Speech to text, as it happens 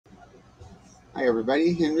Hi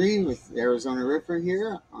everybody, Henry with Arizona Roofer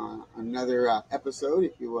here on another episode,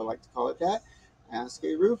 if you would like to call it that. Ask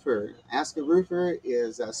a Roofer. Ask a Roofer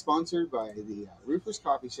is sponsored by the Roofers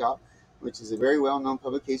Coffee Shop, which is a very well-known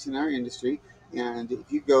publication in our industry. And if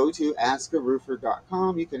you go to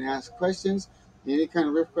AskARoofer.com, you can ask questions, any kind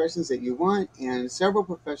of roof questions that you want, and several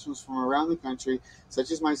professionals from around the country, such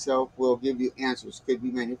as myself, will give you answers. Could be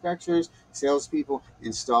manufacturers, salespeople,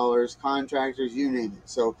 installers, contractors, you name it.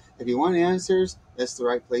 So if you want answers, that's the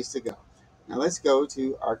right place to go. Now let's go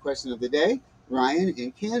to our question of the day. Ryan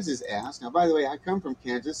in Kansas asked, now by the way, I come from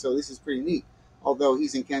Kansas, so this is pretty neat. Although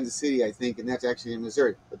he's in Kansas City, I think, and that's actually in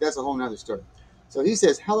Missouri, but that's a whole nother story. So he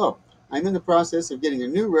says, hello, I'm in the process of getting a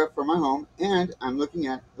new roof for my home, and I'm looking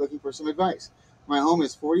for some advice. My home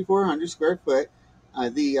is 4,400 square foot.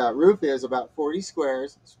 The roof is about 40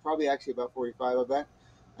 squares. It's probably actually about 45 of that.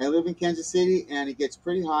 I live in Kansas City, and it gets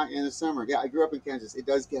pretty hot in the summer. Yeah, I grew up in Kansas. It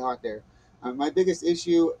does get hot there. My biggest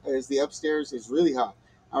issue is the upstairs is really hot.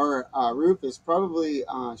 Our roof is probably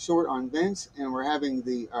short on vents, and we're having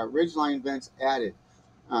the ridgeline vents added.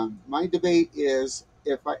 My debate is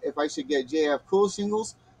if I should get JF Cool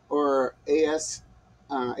shingles or AS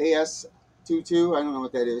 22. I don't know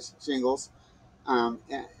what that is. Shingles.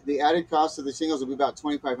 The added cost of the shingles will be about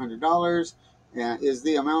 $2,500. Is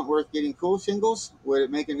the amount worth getting cool shingles? Would it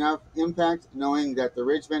make enough impact knowing that the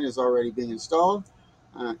ridge vent is already being installed?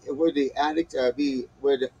 Would the attic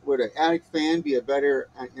would an attic fan be a better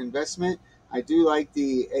investment? I do like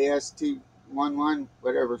the AS211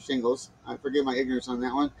 whatever shingles. I forgive my ignorance on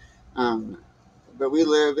that one. Um, but we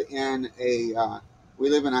live in a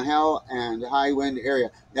hail and high wind area.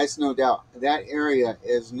 That's no doubt. That area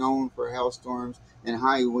is known for hailstorms and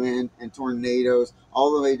high wind and tornadoes,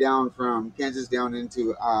 all the way down from Kansas down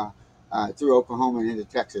into through Oklahoma and into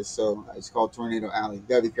Texas. So it's called Tornado Alley. You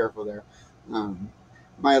gotta be careful there. Um,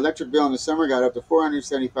 my electric bill in the summer got up to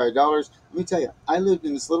 $475. Let me tell you, I lived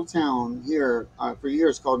in this little town here for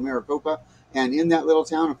years called Maricopa, and in that little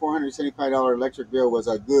town, a $475 electric bill was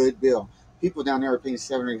a good bill. People down there are paying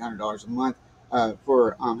 $700 or $800 a month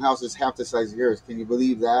for houses half the size of yours. Can you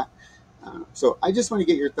believe that? So I just want to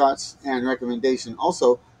get your thoughts and recommendation.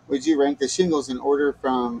 Also, would you rank the shingles in order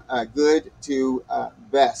from good to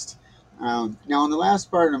best? Now, on the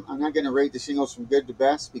last part, I'm not going to rate the shingles from good to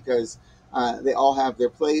best because they all have their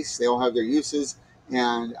place, they all have their uses,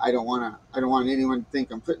 and I don't want anyone to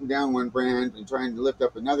think I'm putting down one brand and trying to lift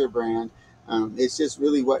up another brand. It's just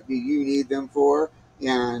really what do you need them for,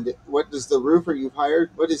 and what does the roofer you've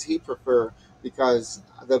hired, what does he prefer? Because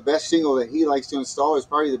the best shingle that he likes to install is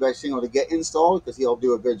probably the best shingle to get installed because he'll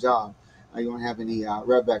do a good job. You won't have any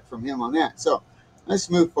rub back from him on that. So let's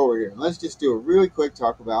move forward here. Let's just do a really quick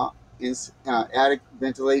talk about attic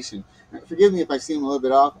ventilation. Forgive me if I seem a little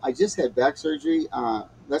bit off. I just had back surgery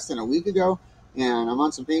less than a week ago, and I'm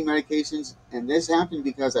on some pain medications. And this happened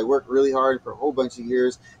because I worked really hard for a whole bunch of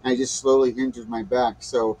years, and I just slowly injured my back.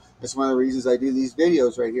 So that's one of the reasons I do these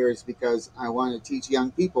videos right here, is because I want to teach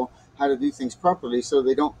young people how to do things properly so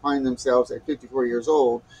they don't find themselves at 54 years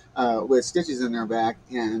old with stitches in their back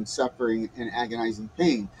and suffering and agonizing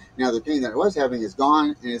pain. Now, the pain that I was having is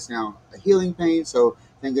gone, and it's now a healing pain. So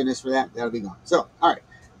thank goodness for that. That'll be gone. So, all right.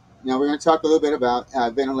 Now we're going to talk a little bit about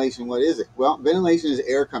ventilation. What is it? Well, ventilation is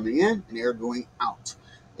air coming in and air going out.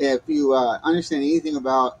 If you understand anything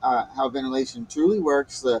about how ventilation truly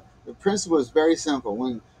works, the principle is very simple.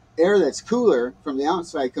 When air that's cooler from the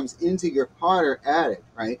outside comes into your hotter attic,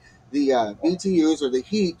 right? The BTUs or the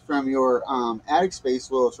heat from your attic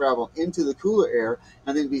space will travel into the cooler air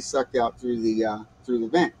and then be sucked out through the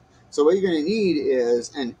vent. So what you're going to need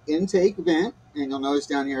is an intake vent, and you'll notice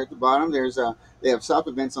down here at the bottom they have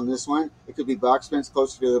soffit vents on this one. It could be box vents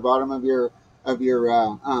closer to the bottom of your roof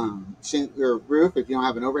if you don't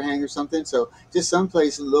have an overhang or something. So just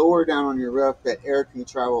someplace lower down on your roof that air can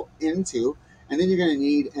travel into. And then you're going to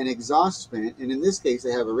need an exhaust vent. And in this case,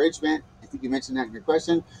 they have a ridge vent. I think you mentioned that in your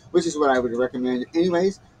question, which is what I would recommend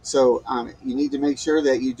anyways. So you need to make sure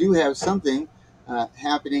that you do have something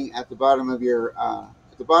happening at the bottom of your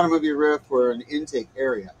roof for an intake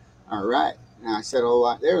area. All right. Now I said a whole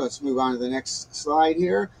lot there. Let's move on to the next slide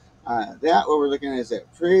here. That what we're looking at is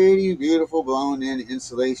that pretty beautiful blown in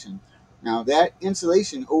insulation. Now that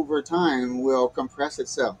insulation over time will compress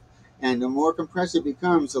itself. And the more compressed it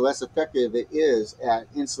becomes, the less effective it is at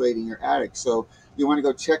insulating your attic. So you want to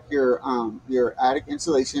go check your attic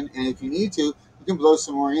insulation, and if you need to, you can blow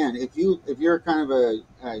some more in. If you're kind of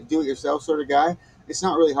a do-it-yourself sort of guy, it's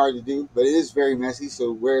not really hard to do, but it is very messy.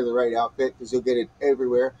 So wear the right outfit because you'll get it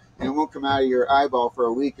everywhere, and it won't come out of your eyeball for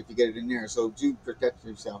a week if you get it in there. So do protect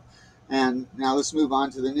yourself. And now let's move on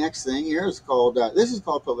to the next thing here. It's called this is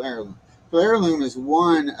called polarity. Polarlume is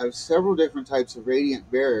one of several different types of radiant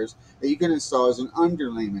barriers that you can install as an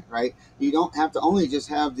underlayment, right? You don't have to only just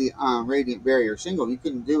have the radiant barrier shingle. You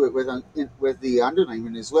can do it with the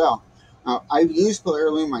underlayment as well. I've used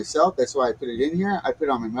Polarlume myself. That's why I put it in here. I put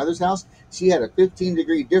it on my mother's house. She had a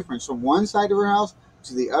 15-degree difference from one side of her house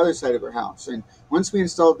to the other side of her house. And once we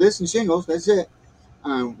installed this and shingles, that's it.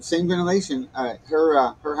 Same ventilation.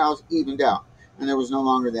 Her house evened out, and there was no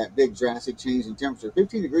longer that big drastic change in temperature.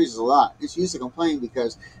 15 degrees is a lot. And she used to complain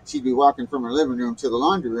because she'd be walking from her living room to the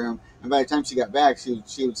laundry room, and by the time she got back, she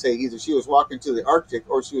would say either she was walking to the Arctic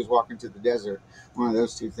or she was walking to the desert. One of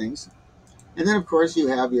those two things. And then, of course, you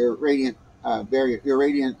have your radiant barrier, your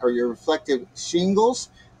radiant or your reflective shingles.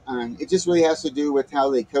 It just really has to do with how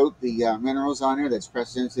they coat the minerals on there that's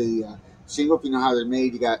pressed into the shingle. If you know how they're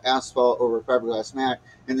made, you got asphalt over fiberglass mat,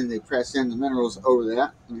 and then they press in the minerals over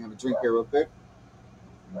that. Let me have a drink here real quick.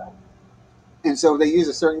 And so they use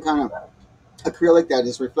a certain kind of acrylic that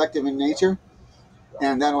is reflective in nature,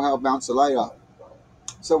 and that'll help bounce the light off.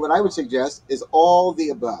 So what I would suggest is all the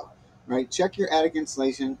above, right? Check your attic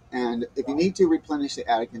insulation, and if you need to replenish the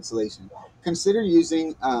attic insulation, consider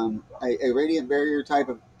using a radiant barrier type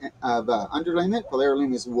of underlayment.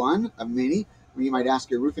 Polarlume is one of many. You might ask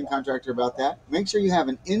your roofing contractor about that. Make sure you have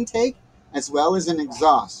an intake as well as an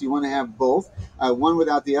exhaust. You want to have both. One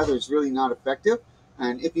without the other is really not effective.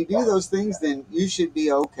 And if you do those things, then you should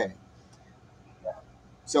be okay.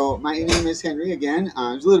 So my name is Henry again.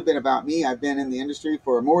 There's a little bit about me. I've been in the industry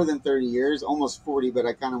for more than 30 years, almost 40, but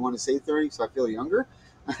I kind of want to say 30, so I feel younger.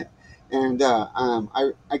 And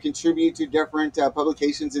I contribute to different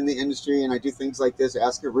publications in the industry, and I do things like this,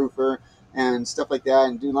 AskARoofer, and stuff like that,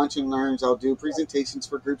 and do lunch and learns. I'll do presentations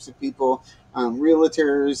for groups of people,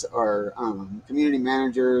 realtors or community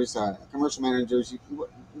managers, commercial managers,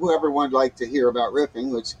 whoever would like to hear about roofing,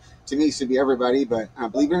 which to me should be everybody, but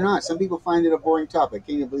believe it or not, some people find it a boring topic.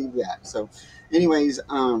 Can you believe that? So anyways,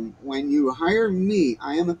 when you hire me,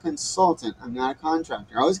 I am a consultant. I'm not a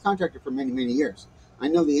contractor. I was a contractor for many, many years. I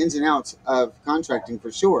know the ins and outs of contracting for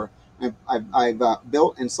sure. I've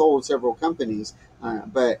built and sold several companies,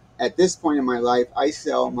 but at this point in my life, I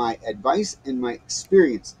sell my advice and my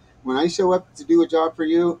experience. When I show up to do a job for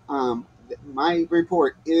you, my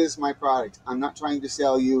report is my product. I'm not trying to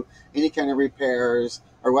sell you any kind of repairs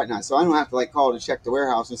or whatnot. So I don't have to call to check the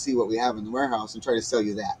warehouse and see what we have in the warehouse and try to sell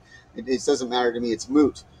you that. It doesn't matter to me. It's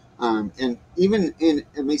moot. And even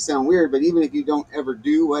it may sound weird, but even if you don't ever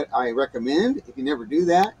do what I recommend, if you never do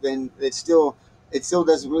that, then it still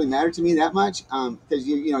doesn't really matter to me that much, because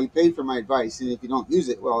you paid for my advice, and if you don't use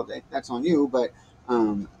it, well, that's on you. But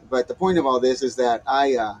the point of all this is that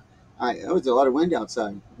there's a lot of wind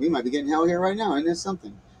outside. We might be getting hell here right now, and that's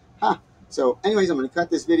something. So anyways, I'm going to cut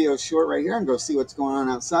this video short right here and go see what's going on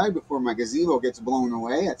outside before my gazebo gets blown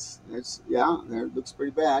away. It looks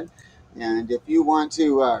pretty bad. And if you want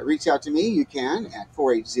to reach out to me, you can at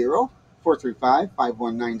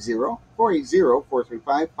 480-435-5190,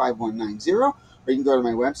 480-435-5190, or you can go to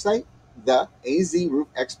my website,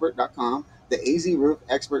 theazroofexpert.com,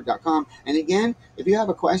 theazroofexpert.com. And again, if you have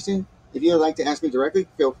a question, if you would like to ask me directly,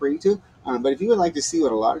 feel free to. But if you would like to see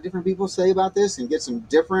what a lot of different people say about this and get some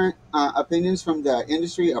different opinions from the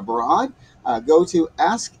industry abroad, go to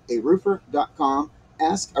AskARoofer.com,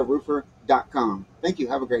 AskARoofer.com. Thank you.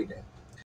 Have a great day.